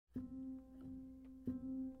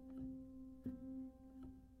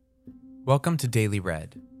Welcome to Daily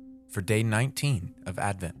Read for day 19 of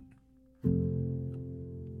Advent.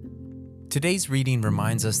 Today's reading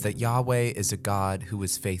reminds us that Yahweh is a God who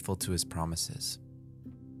is faithful to his promises.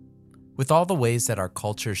 With all the ways that our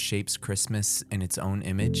culture shapes Christmas in its own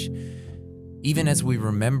image, even as we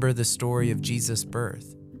remember the story of Jesus'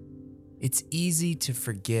 birth, it's easy to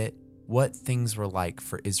forget what things were like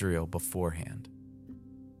for Israel beforehand.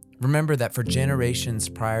 Remember that for generations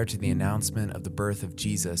prior to the announcement of the birth of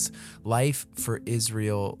Jesus, life for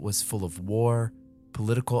Israel was full of war,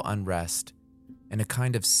 political unrest, and a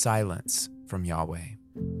kind of silence from Yahweh.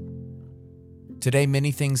 Today,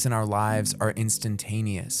 many things in our lives are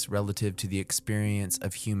instantaneous relative to the experience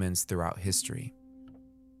of humans throughout history.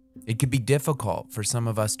 It could be difficult for some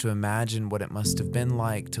of us to imagine what it must have been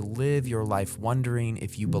like to live your life wondering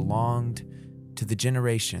if you belonged to the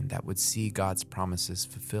generation that would see God's promises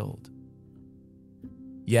fulfilled.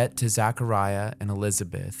 Yet to Zechariah and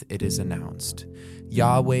Elizabeth it is announced,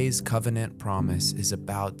 Yahweh's covenant promise is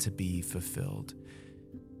about to be fulfilled.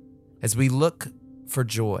 As we look for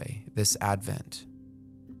joy this Advent,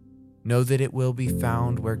 know that it will be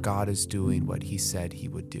found where God is doing what he said he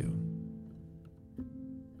would do.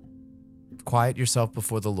 Quiet yourself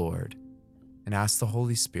before the Lord and ask the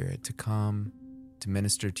Holy Spirit to come to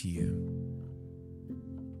minister to you.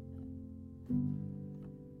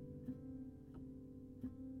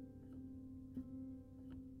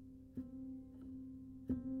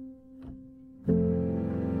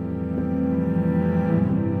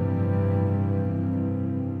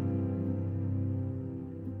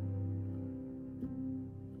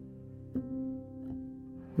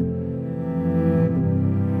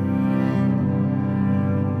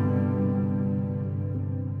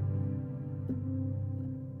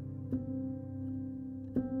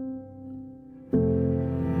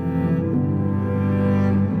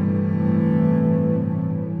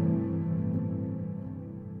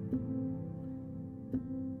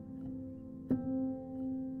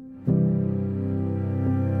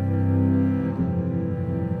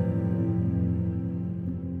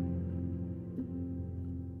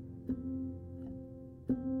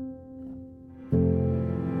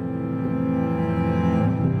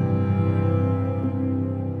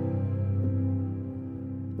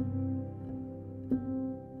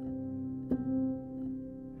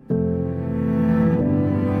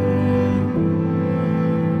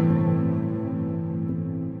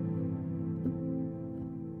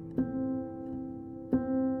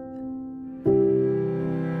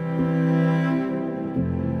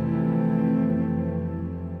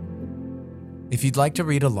 If you'd like to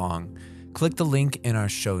read along, click the link in our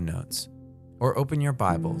show notes or open your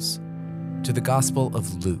Bibles to the Gospel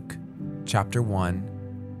of Luke, chapter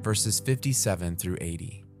 1, verses 57 through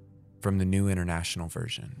 80 from the New International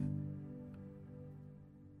Version.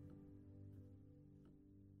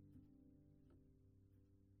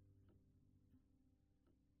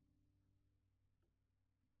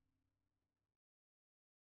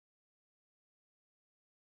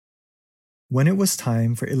 When it was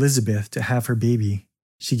time for Elizabeth to have her baby,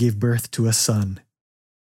 she gave birth to a son.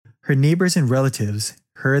 Her neighbors and relatives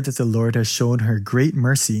heard that the Lord had shown her great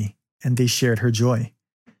mercy, and they shared her joy.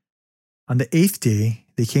 On the 8th day,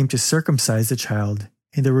 they came to circumcise the child,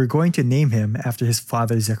 and they were going to name him after his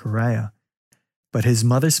father Zechariah. But his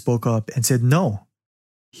mother spoke up and said, "No,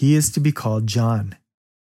 he is to be called John."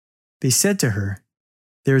 They said to her,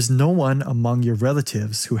 "There is no one among your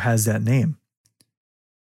relatives who has that name."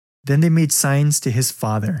 Then they made signs to his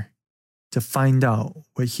father to find out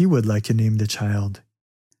what he would like to name the child.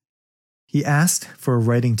 He asked for a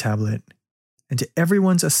writing tablet, and to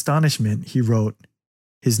everyone's astonishment, he wrote,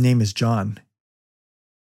 "His name is John."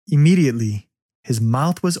 Immediately, his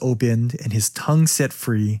mouth was opened and his tongue set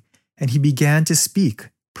free, and he began to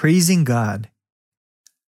speak, praising God.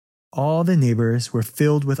 All the neighbors were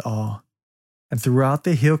filled with awe, and throughout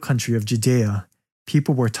the hill country of Judea,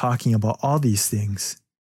 people were talking about all these things.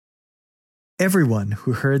 Everyone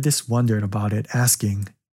who heard this wondered about it, asking,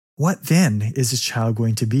 "What then is this child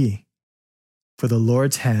going to be?" For the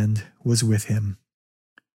Lord's hand was with him.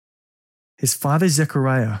 His father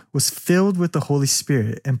Zechariah was filled with the Holy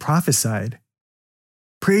Spirit and prophesied,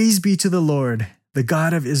 "Praise be to the Lord, the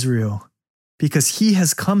God of Israel, because he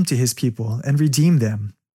has come to his people and redeemed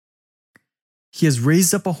them. He has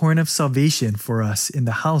raised up a horn of salvation for us in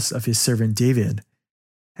the house of his servant David,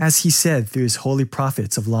 as he said through his holy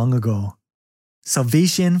prophets of long ago.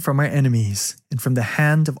 Salvation from our enemies and from the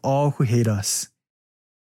hand of all who hate us,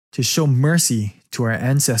 to show mercy to our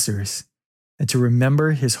ancestors and to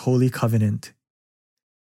remember his holy covenant,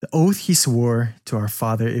 the oath he swore to our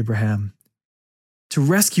father Abraham, to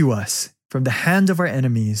rescue us from the hand of our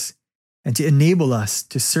enemies and to enable us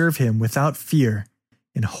to serve him without fear,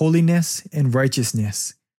 in holiness and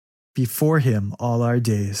righteousness, before him all our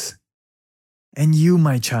days. And you,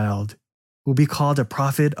 my child, will be called a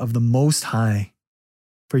prophet of the Most High,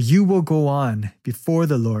 for you will go on before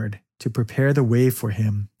the Lord to prepare the way for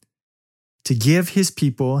him, to give his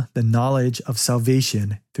people the knowledge of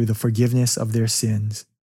salvation through the forgiveness of their sins,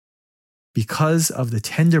 because of the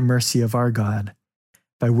tender mercy of our God,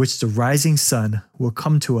 by which the rising sun will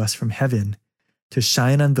come to us from heaven to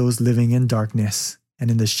shine on those living in darkness and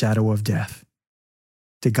in the shadow of death,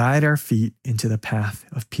 to guide our feet into the path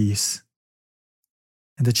of peace.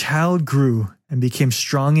 And the child grew and became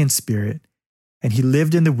strong in spirit, and he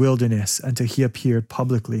lived in the wilderness until he appeared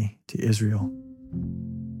publicly to Israel.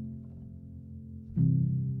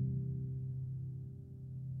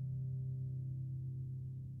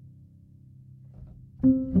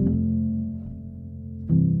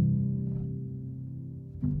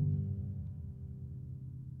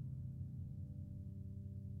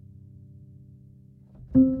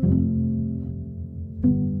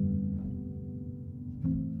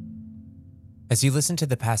 As you listen to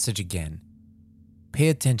the passage again, pay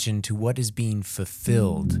attention to what is being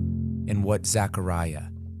fulfilled in what Zechariah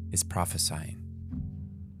is prophesying.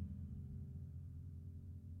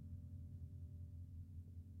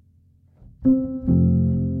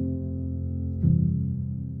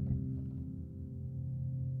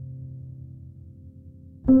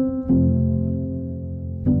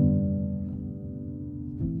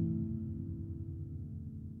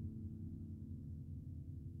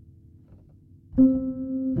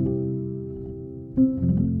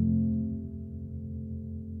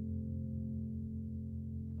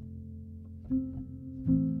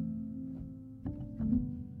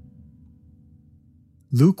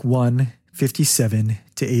 Luke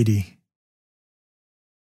 1:57-80.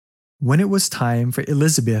 When it was time for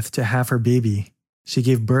Elizabeth to have her baby, she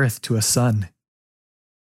gave birth to a son.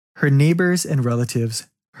 Her neighbors and relatives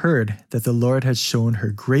heard that the Lord had shown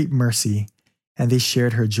her great mercy, and they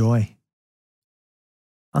shared her joy.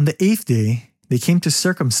 On the 8th day, they came to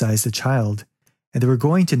circumcise the child, and they were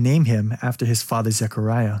going to name him after his father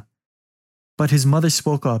Zechariah. But his mother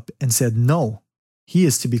spoke up and said, "No, he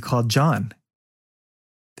is to be called John."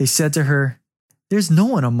 They said to her, "There's no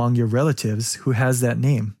one among your relatives who has that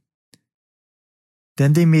name."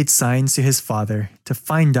 Then they made signs to his father to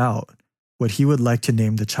find out what he would like to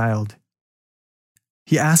name the child.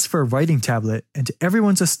 He asked for a writing tablet, and to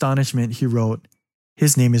everyone's astonishment he wrote,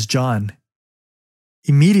 "His name is John."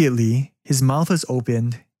 Immediately his mouth was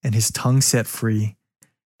opened and his tongue set free,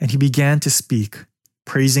 and he began to speak,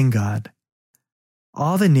 praising God.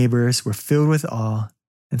 All the neighbors were filled with awe,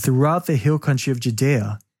 and throughout the hill country of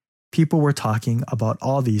Judea, people were talking about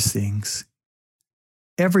all these things.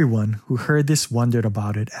 Everyone who heard this wondered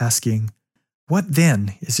about it, asking, "What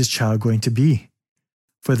then is this child going to be?"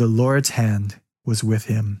 For the Lord's hand was with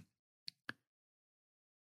him.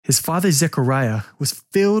 His father Zechariah was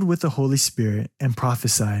filled with the Holy Spirit and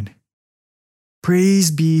prophesied, "Praise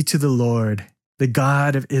be to the Lord, the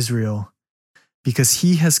God of Israel, because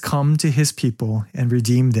he has come to his people and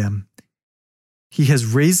redeemed them. He has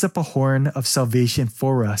raised up a horn of salvation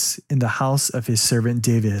for us in the house of his servant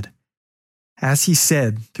David, as he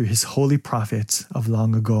said through his holy prophets of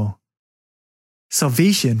long ago.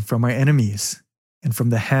 Salvation from our enemies and from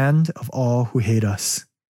the hand of all who hate us,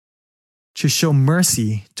 to show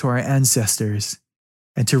mercy to our ancestors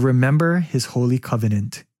and to remember his holy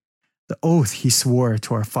covenant, the oath he swore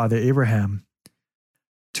to our father Abraham,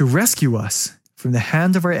 to rescue us from the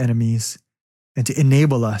hand of our enemies and to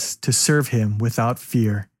enable us to serve him without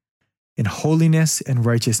fear, in holiness and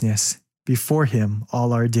righteousness before him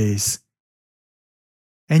all our days.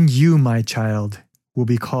 And you, my child, will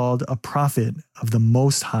be called a prophet of the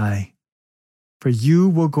Most High, for you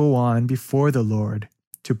will go on before the Lord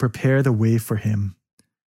to prepare the way for him,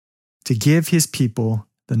 to give his people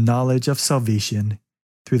the knowledge of salvation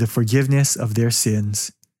through the forgiveness of their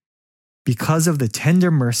sins, because of the tender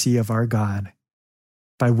mercy of our God,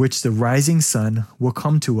 by which the rising sun will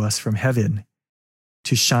come to us from heaven,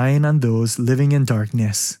 to shine on those living in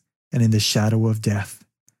darkness and in the shadow of death,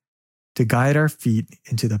 to guide our feet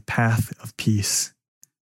into the path of peace.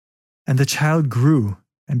 And the child grew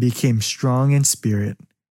and became strong in spirit,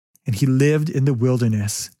 and he lived in the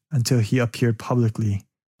wilderness until he appeared publicly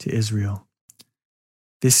to Israel.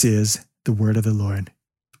 This is the word of the Lord.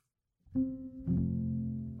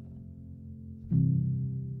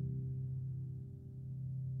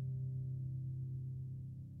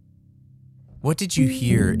 What did you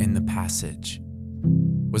hear in the passage?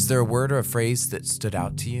 Was there a word or a phrase that stood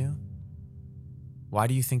out to you? Why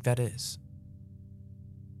do you think that is?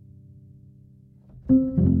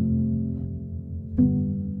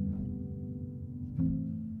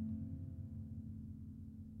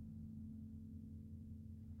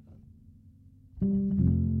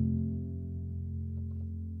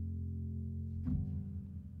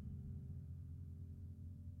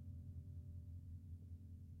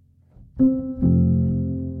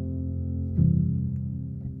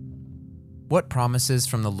 What promises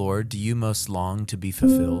from the Lord do you most long to be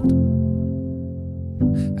fulfilled?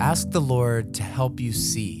 Ask the Lord to help you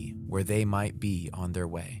see where they might be on their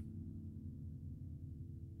way.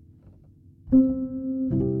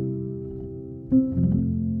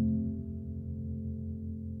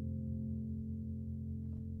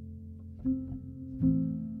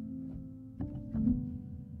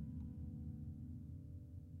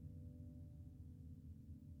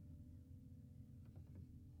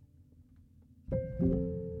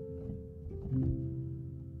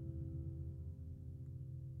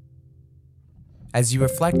 As you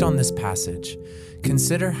reflect on this passage,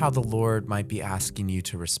 consider how the Lord might be asking you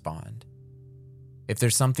to respond. If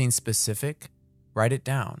there's something specific, write it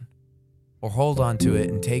down, or hold on to it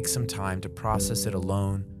and take some time to process it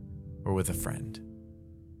alone or with a friend.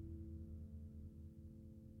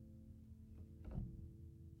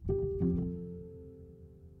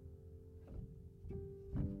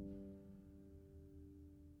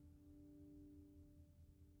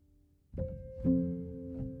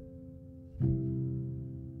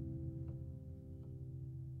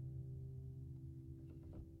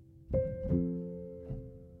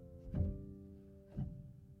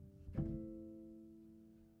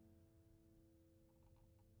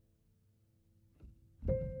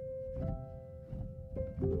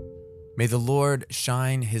 May the Lord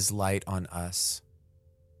shine his light on us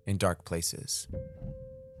in dark places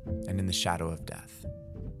and in the shadow of death,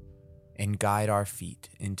 and guide our feet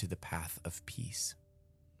into the path of peace.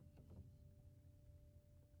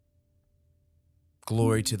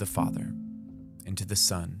 Glory to the Father, and to the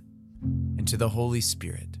Son, and to the Holy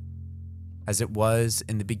Spirit, as it was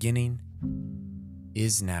in the beginning,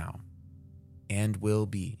 is now, and will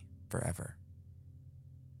be forever.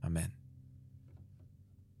 Amen.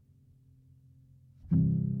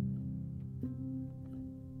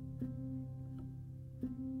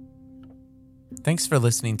 Thanks for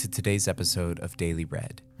listening to today's episode of Daily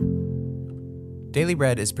Read. Daily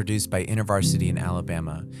Read is produced by InterVarsity in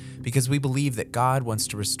Alabama because we believe that God wants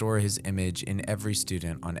to restore his image in every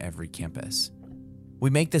student on every campus. We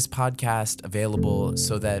make this podcast available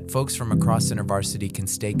so that folks from across InterVarsity can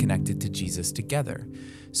stay connected to Jesus together.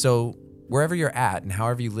 So wherever you're at and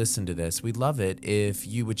however you listen to this, we'd love it if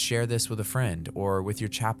you would share this with a friend or with your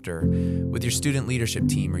chapter, with your student leadership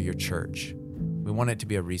team or your church. We want it to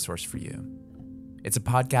be a resource for you. It's a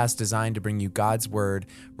podcast designed to bring you God's word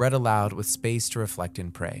read aloud with space to reflect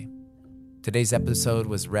and pray. Today's episode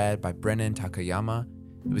was read by Brennan Takayama.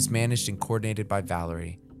 It was managed and coordinated by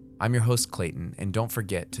Valerie. I'm your host, Clayton, and don't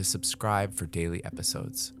forget to subscribe for daily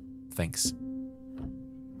episodes. Thanks.